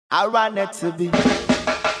I want it to be.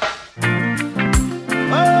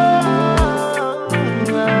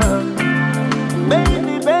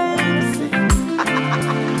 Baby, babes.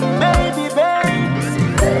 Baby, babes.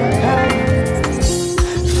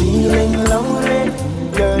 Feeling lonely.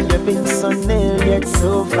 Girl, you've been so near yet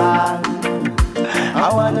so far. I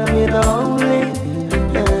wanna be the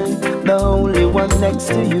only one next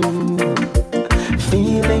to you.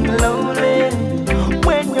 Feeling lonely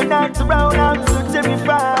when you're not around, I'm so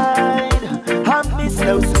terrified. I miss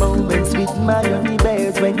those moments with my honey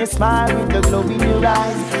bears when you smile with the glow in your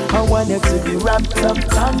eyes. I wanted to be wrapped up,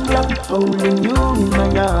 tangled, holding you in my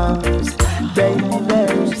arms. Baby,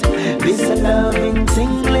 this loving,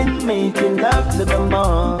 tingling, making love to the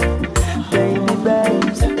morn. Baby,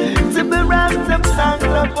 babes, to be wrapped up,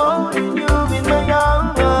 tangled, holding you in my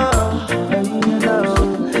arms. You know,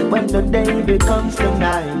 when the day becomes the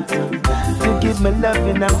night, to give me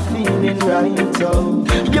loving, I'm feeling right. Oh,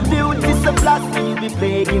 your beauty's a blast, me be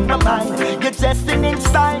playing my mind. Your destiny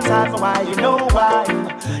style, that's why you know why.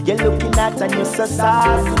 You're looking at and you're so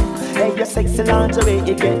sassy. Hey, your sexy lingerie,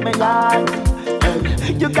 you get me right.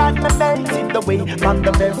 You got me melting the way from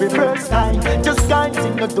the very first time. Just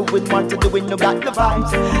continue doing what you're doing, you got the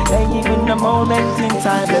vibes. Hey, even the moment in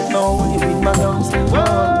time, there's no way with my nose.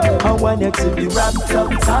 I want you to be wrapped up,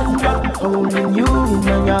 tangled, holding you in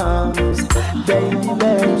my arms. Baby,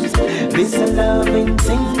 this a loving,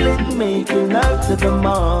 tingling, making love to the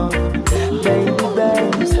morn. Baby,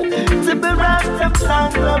 to be wrapped up,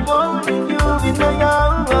 tangled, holding you in my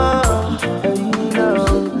arms.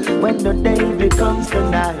 When the day becomes the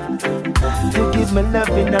night, to give me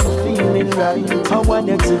loving, I'm feeling right. I want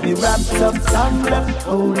you to be wrapped up, tangled,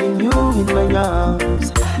 holding you in my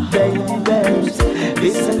arms. Baby,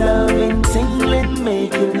 this loving, tingling,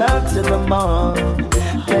 making love to the morn.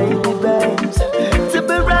 Baby, to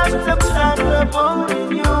be wrapped up, tangled,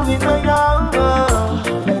 holding you in my arms.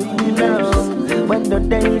 Baby, when the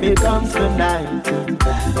day becomes the night,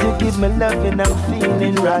 to give me loving, I'm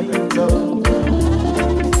feeling right. Oh.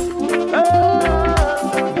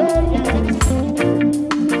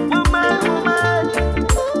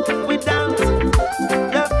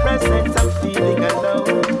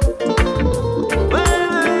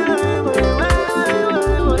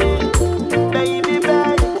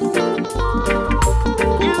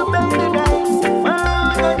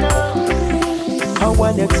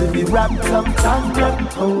 To be wrapped up, tangled,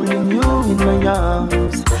 holding you in my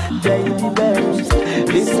arms. Baby,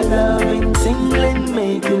 this loving, tingling,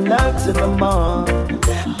 making love to the morn.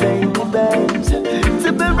 Baby,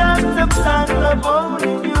 to be wrapped up, tangled,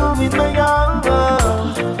 holding you in my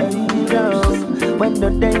arms. Baby, when the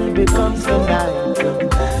day becomes the night,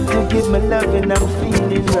 to give me loving, I'm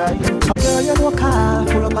feeling right. Girl, you know Karl,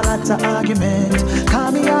 full up a lot of argument.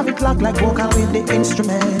 Call me have it locked like vocal with the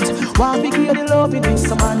instrument. Want me clear the love in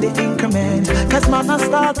some on the increment. Cause man I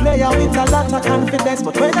start player with a lot of confidence.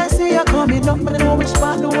 But when I see you coming up, I know which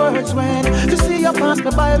part the words went. To see you pass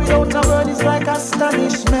me by without a word is like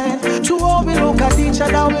astonishment. To how we look at each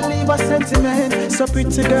other, we leave a sentiment. So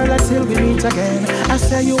pretty girl, until we meet again. I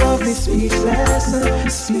say you have me speechless,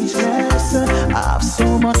 speechless. I have so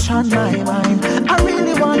much on my mind. I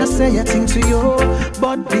really wanna say a thing to you,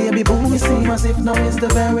 but baby boo, me seem as if now is the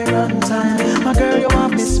very wrong time. My girl, you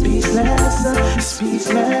have me speechless,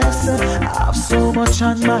 speechless. I have so much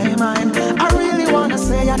on my mind. I really wanna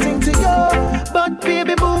say a thing to you, but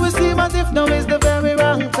baby boo, me seem as if now is the very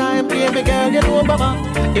wrong time. Baby girl, you know mama,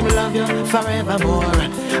 he will love you forevermore.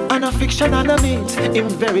 And a fiction and a myth, I'm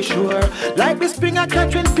very sure. Like the spring at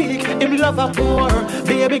Catherine Peak, him love a poor.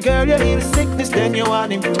 Baby girl, you heal sickness, then you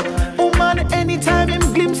want him. Anytime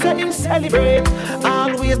him glimpse him celebrate.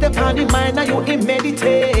 Always the pan in mind and you him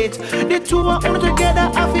meditate. The two are all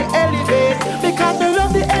together have to elevate. Because they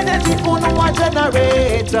love the energy who no one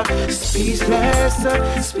generate. Speechless,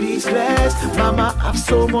 speechless. Mama have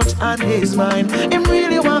so much on his mind. Him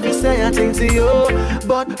really want to say a thing to you,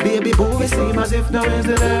 but baby boo, we seem as if now is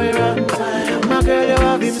the very wrong time. My girl, you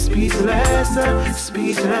have him speechless,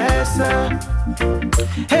 speechless.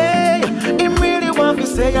 Hey, him really want to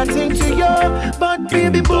say a thing to you, but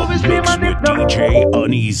baby boo, we seem as if now DJ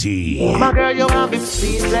Unizzy. My girl, you have him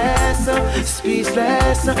speechless,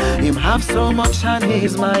 speechless. Him have so much on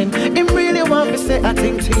his mind. Him really want to say a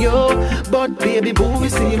thing to you, but baby boo, we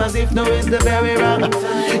seem as if now is the very wrong.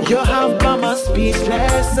 You have mama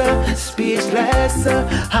speechless, speechless.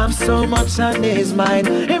 Have so much on his mind.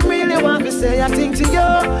 Him really want to say a thing to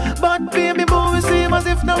you, but baby boo, we seem as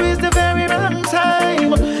if now is the very wrong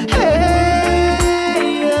time. Hey,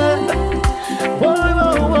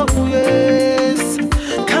 whoa, yes.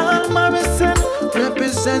 Karl Morrison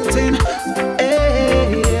representing.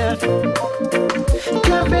 Hey,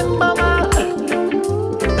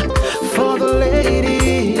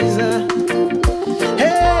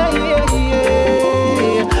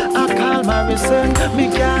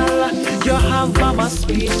 have mama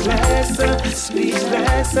speechless,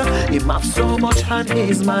 speechless. Him have so much on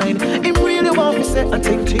his mind. Him really want to say a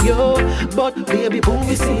thing to you, but baby boo,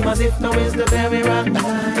 we seem as if now is the very wrong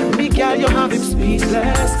time. Me girl, you have him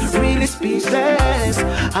speechless, really speechless.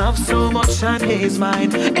 Have so much on his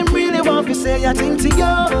mind. Him really want to say a thing to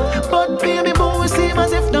you, but baby boo, we seem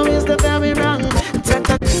as if now is the very wrong.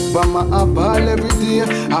 But my ball every day,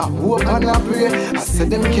 I hope and I pray. I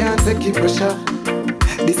said them can't take it pressure.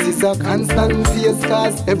 This is a constant phase,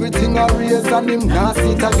 cause everything I raise and him not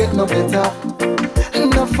see to get no better.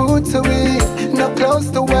 No food to eat, no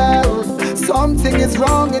clothes to wear. Something is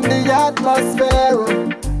wrong in the atmosphere.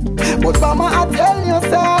 But mama, I tell you,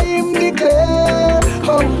 say him declare.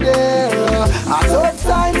 Oh there, at tough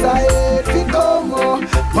times I hate to come.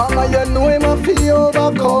 Mama, you know him a feel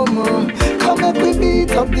overcome. Come make we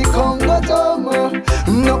beat up the Congo drum.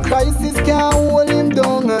 No crisis can hold him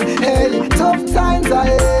down. Hey, tough times I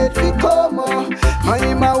hate to come.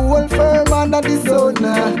 I'm a whole firm under the sun.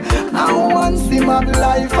 I want to see my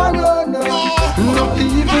life I run. No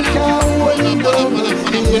people can hold him down.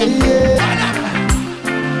 Yeah, yeah.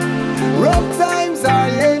 Rough times are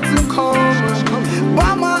yet to come.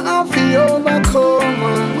 Mama, I feel overcome.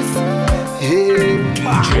 Hey,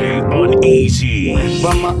 DJ Unizzy.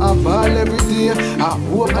 Mama, I ball every day. I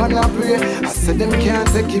hope and I pray. I said them can't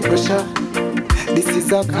take it pressure. This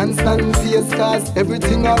is a constant phase, cause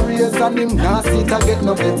everything I raise and him not see to get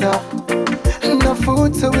no better. No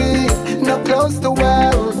food to eat, no clothes to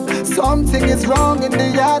wear. Something is wrong in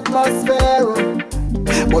the atmosphere.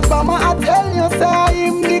 But mama, I tell you, say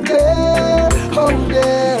him declare. Oh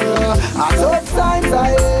there, at tough times I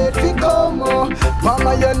hate to come.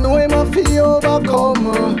 Mama, you know him a feel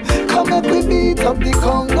overcome. Come make we beat up the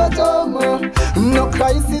Congo drum. No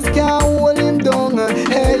crisis can hold him down.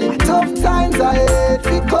 Hey, tough times I hate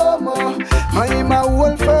to come. I'm a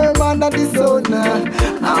whole firm under the sun.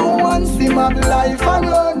 I want to see my life I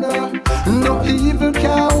run. No evil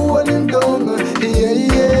can hold him down. Yeah,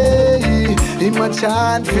 yeah. Him a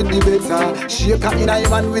chant for the better. Shaker in a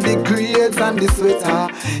man with the grades and the sweater.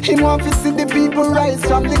 Him want to see the people rise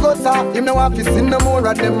from the gutter. Him no want to see no more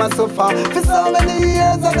of them a suffer. For so many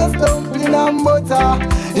years I just dumpling and butter.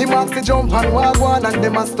 Him wants to jump and walk one and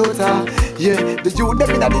them a stutter. Yeah, the youth them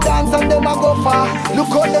in the dance and them a go far. Look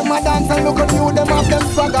how them a dance and look how you them have them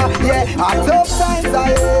swagger. Yeah, at tough times I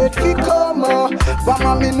hate to come.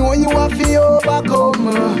 Mama, me know you a feel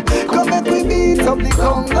overcome. Come make we beat up the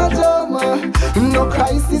Congo drum. No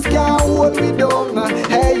crisis can hold me down.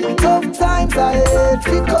 Hey, tough times I hate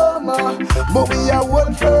to come. But we are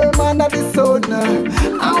one firm under the sun.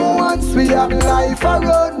 And once we have life a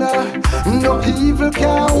run, no evil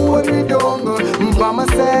can hold me down. Mama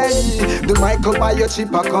say, the Michael buy your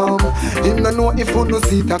chip a come. Him no know if you no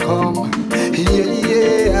see it a come. Yeah,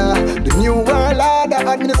 yeah, the new world order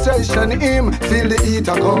administration, him feel the heat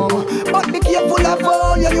a come. But be careful of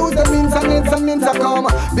how you use the means and means a come.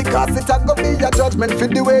 Because it a go be a judgment for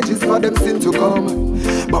the wages for them sin to come.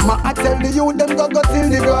 Mama, I tell the youth them go till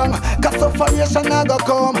the ground. Cause sufferation a go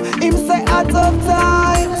come. Him say at tough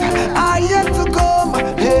times I yet to come.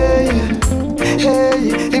 Hey,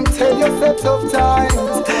 hey, him tell you say tough times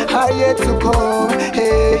I yet to come.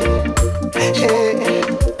 Hey, hey,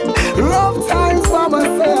 rough times mama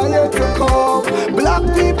say I yet to come. Black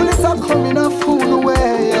people it's a coming a fool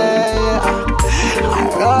way. Yeah. I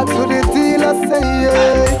got to the dealer say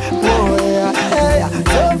yeah. Oh yeah, hey,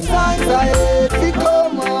 tough times I hate to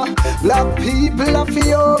come. Black people I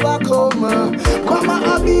feel overcome. Mama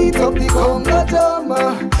I beat up the Congo drum.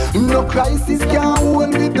 No crisis can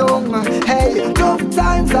hold me down. Hey, tough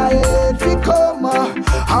times I hate to come.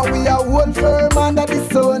 And we are one firm under the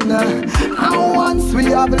sun. And once we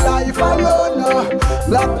have life alone,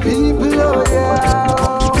 black people, oh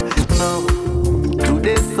yeah. No,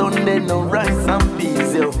 today Sunday no rice and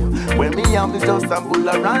peas, yo. When me have the toast and bull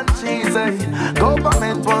and cheese, eh.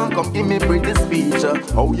 Government won't come give me pretty speech.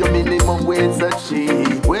 Oh, your minimum wage so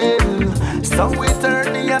cheap. Well, some we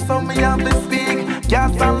turn here, some me have to speak.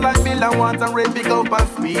 Gas and like bill and water rate pick up and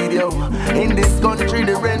speed, yo. In this country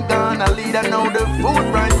the rent gonna lead. And now the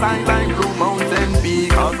food price high like Blue Mountain Peak.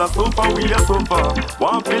 Cause a suffer, we a suffer.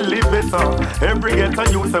 Want to live better. Every ghetto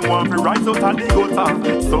youth them want to rise out of the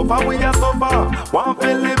gutter. Suffer, we a suffer. Want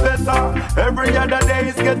to live better. Every other day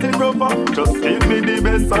is getting rougher. Just give me the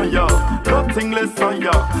best of ya. Nothing less of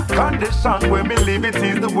ya. Condition where me live it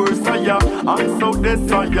is the worst of ya. I'm so dead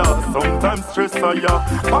of ya. Sometimes stress of ya.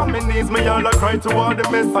 On my knees me all a cry toward the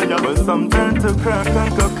Messiah. But some turn to crack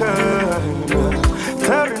and cocaine.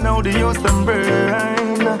 Tearing out the youth and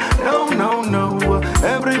brain. No, no, no.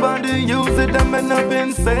 Everybody use it, I'm end up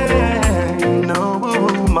insane. No,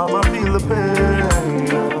 mama feel the pain.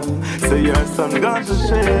 Say your son got to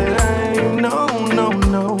shame. No, no,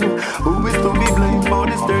 no. Who is to be blamed for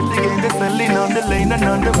this dirty game? They're selling on the lane and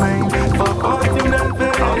on the main. For fortune and fame.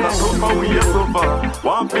 So far we are so far.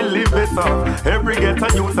 Want to live better. Every ghetto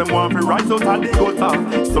youth them want to rise out of the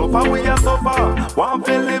gutter. So far we are so far. Want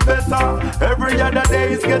to live better. Every other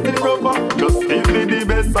day is getting rougher. Just give me the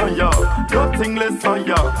best of ya. Nothing less of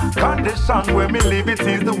ya. Condition where me live it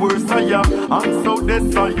is the worst of ya. I'm so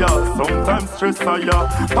dead of ya. Sometimes stress of ya.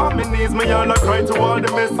 On me knees me all I cry to all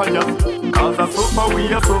the mess of ya. Cause I so far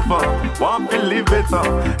we are so far. Want to live better.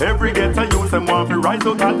 Every ghetto youth them want to rise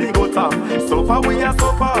out of the gutter. So far we are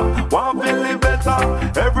so far. Want to live better.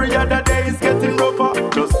 Every other day is getting rougher.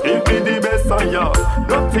 Just give me the best of ya.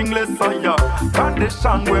 Nothing less of ya.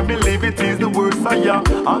 Condition where me live it is the worst of ya.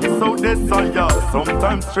 I'm so dead of ya.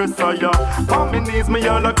 Sometimes stress of ya. On me knees me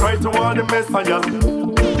all I cry to all the mess of ya.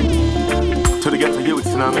 To the ghetto youths,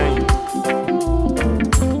 you know what I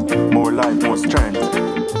mean? More life, more strength,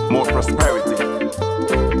 more prosperity.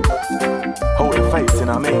 Hold the faith, you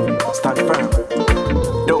know what I mean? Stand firm.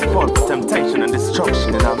 Don't fall for temptation and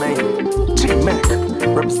destruction, you know what I mean? G-Mack,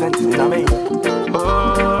 represented, you know what I mean?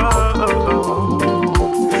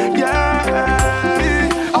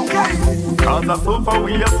 Yeah. Okay. Cause I so far,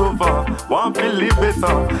 we are so far. Want to live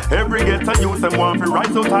better. Every ghetto youth them want to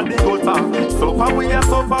rise out of the gutter. So far, we are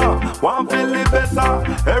so far. Want to live better.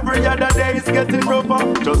 Every other day is getting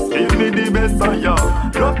rougher. Just give me the best of ya.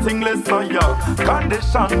 Nothing less of ya.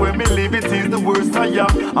 Condition where me live it is the worst of ya.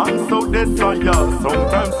 I'm so dead of ya.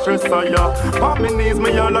 Sometimes stress of ya. On me knees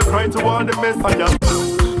me all I cry to all the mess of ya.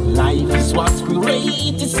 Life is what we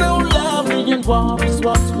rate, it's so lovely, and war is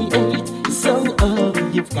what we hate. It's so ugly,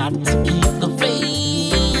 you've got to keep the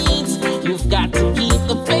faith. You've got to keep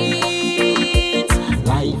the faith.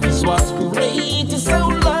 Life is what we rate, it's so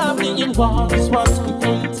lovely, and war is what we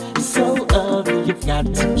hate. It's so ugly, you've got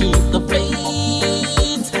to keep the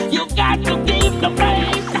faith. You've got to keep the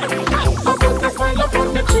faith. I put the smile up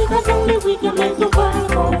on the cheek, cause only we can make the world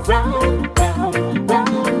go round, round,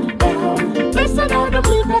 round, round. Listen all the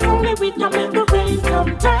believers, only we can make the rain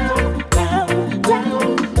come down, down,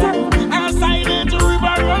 down, down. Outside into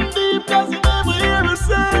river run deep, cause you never hear a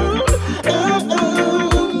sound.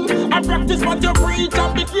 I practice what you preach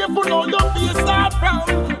and be careful how your face start from.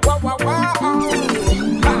 Wow, wow, wow.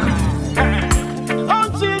 Oh,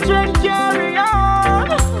 children, carry on.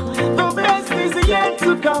 The best is yet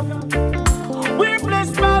to come. We're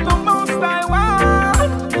blessed by the Most High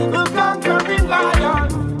One, the conquering lion.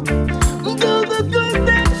 Do the good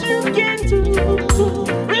that you can do.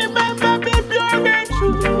 Remember, be pure and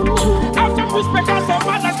true. Have some respect as a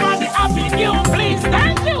mother's body, having you. Please,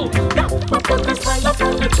 thank you. Put the smile up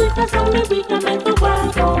on the cheek, cause only we can make the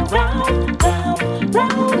world go round, round,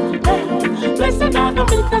 round, round. Blessed are the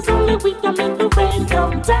meek, cause only we can make the rain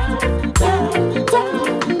come down, down,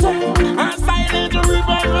 down, down. And silent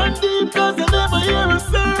river run deep, cause you never hear a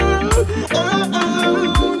sound.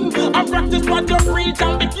 I practice what you preach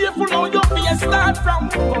and be careful how your face start from.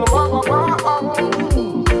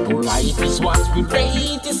 Life is what we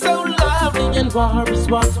rate, it's so lovely, and war is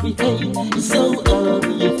what we hate. It's so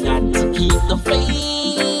ugly, you've got to keep the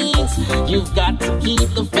faith. You've got to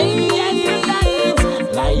keep the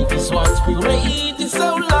faith. Life is what we rate, it's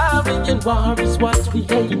so lovely, and war is what we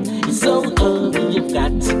hate. It's so ugly, you've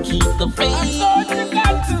got to keep the faith.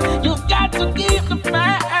 You've got to keep the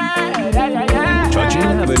faith. Touching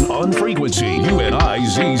heaven on frequency,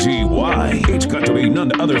 UNIZZY. It's got to be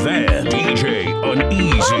none other than DJ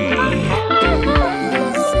Unizzy.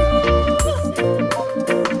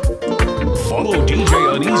 Follow DJ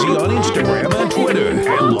Unizzy on Instagram and Twitter,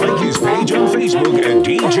 and like his page on Facebook at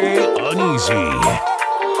DJ Unizzy.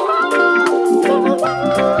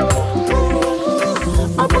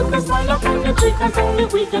 I put the smile up on the cheek, cause only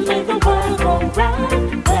we can make the world go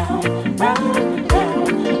round, round, round,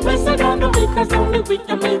 round. Blessed are the weak, cause only we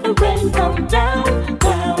can make the rain come down,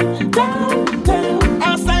 down, down, down.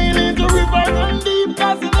 I sail into river run deep,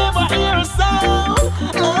 cause you never hear a sound.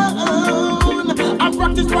 I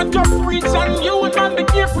practice what you preach, and you would not be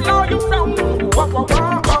careful how you from.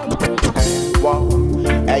 Wow.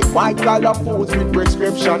 Hey, white collar foods with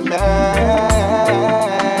prescription meds.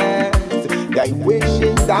 They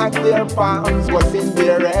wishing that their farms was in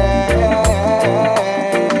their eggs.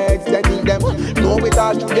 Telling them, no, it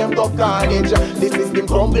all to them to carnage. The system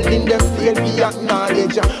crumbling, them fail we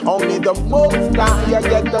acknowledge. Only the most high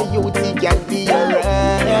get the youth, he can be your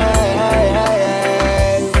end.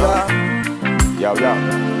 Yo, yo.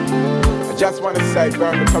 I just want to say,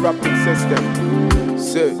 burn the corrupting system.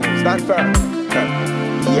 So, stand firm.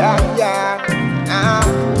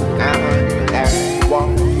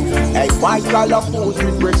 Hey, white collar fools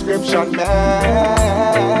with prescription meds.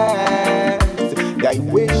 They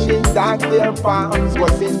wishing that their pounds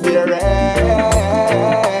was in their heads.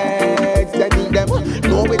 Telling them,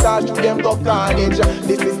 no it all to them go carnage.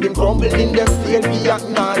 The system crumbling, them fail we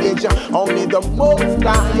acknowledge. Only the most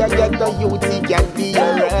high get the youth he can be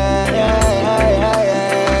erased.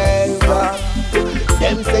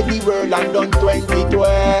 Them say the world and done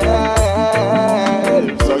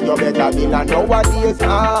 2012. So you better be like nowadays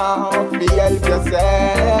how to help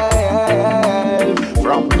yourself.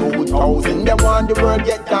 From 2000, them want the world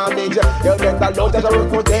get damaged. You better love that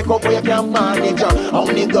work to take up where you can manage.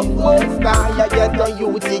 Only the most high get the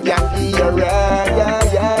youth he can be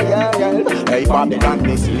erased. Hey, Babylon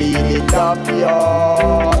misleading the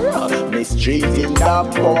pure, mistreating the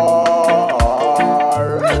poor.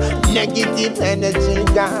 Negative energy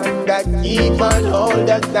down that keep on hold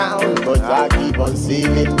us down. But I keep on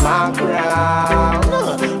sealing my ground.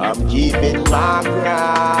 I'm keeping my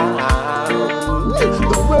ground. The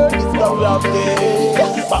world is corrupted.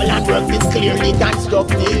 Babylon works is clearly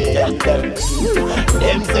constructed.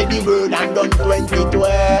 Them say the world and done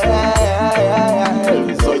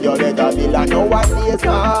 2012. So you better be like nowadays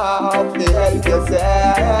how to help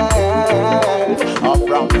yourself. Up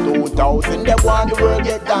from 2000, they want the world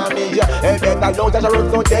get damaged. They better know that the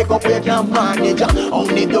road don't take up where you can manage.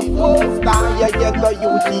 Only the most high get the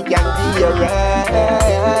youth he can be around.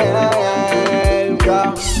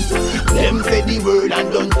 Them say the world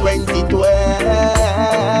and done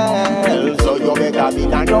 2012. So you better be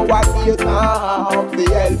like nowadays how to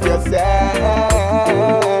help yourself.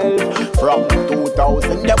 From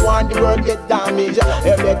 2000, they want the world get damaged.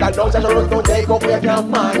 They better know that the road don't take up where you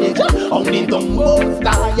can manage. Only the most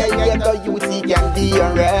high get the youth he can be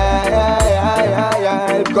around.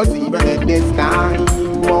 Cause even in this time,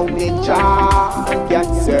 only child can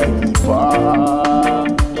save for.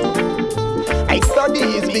 I study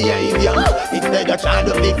his behavior instead of trying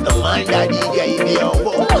to fix the mind that he gave you.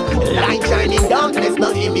 Light shining darkness,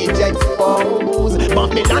 no image exposed.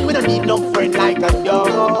 Babylon, we don't need no friend like a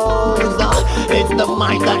dose. It's the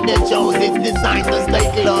mind that they chose, it's designed to stay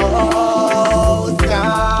close.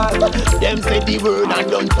 Them say the world and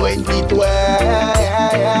done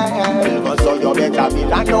 2012. So you better be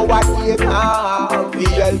like know what is how to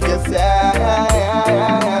help yourself.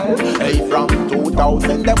 Hey, from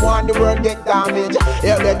 2000, them want the world get damaged.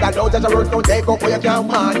 You better know that the world don't take up where you can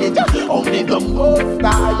manage. Only the most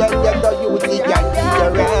high get the youth he can be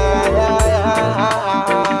around.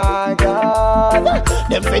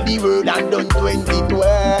 Them say the world and done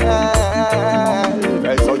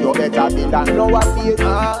 2012. So you better be like nowadays.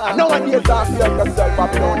 Nowadays ask yourself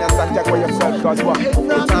up down and check for yourself. Cause what?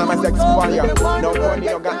 The time has expired. No money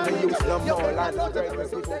you got to use no more. Life is great,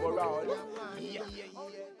 let's overall.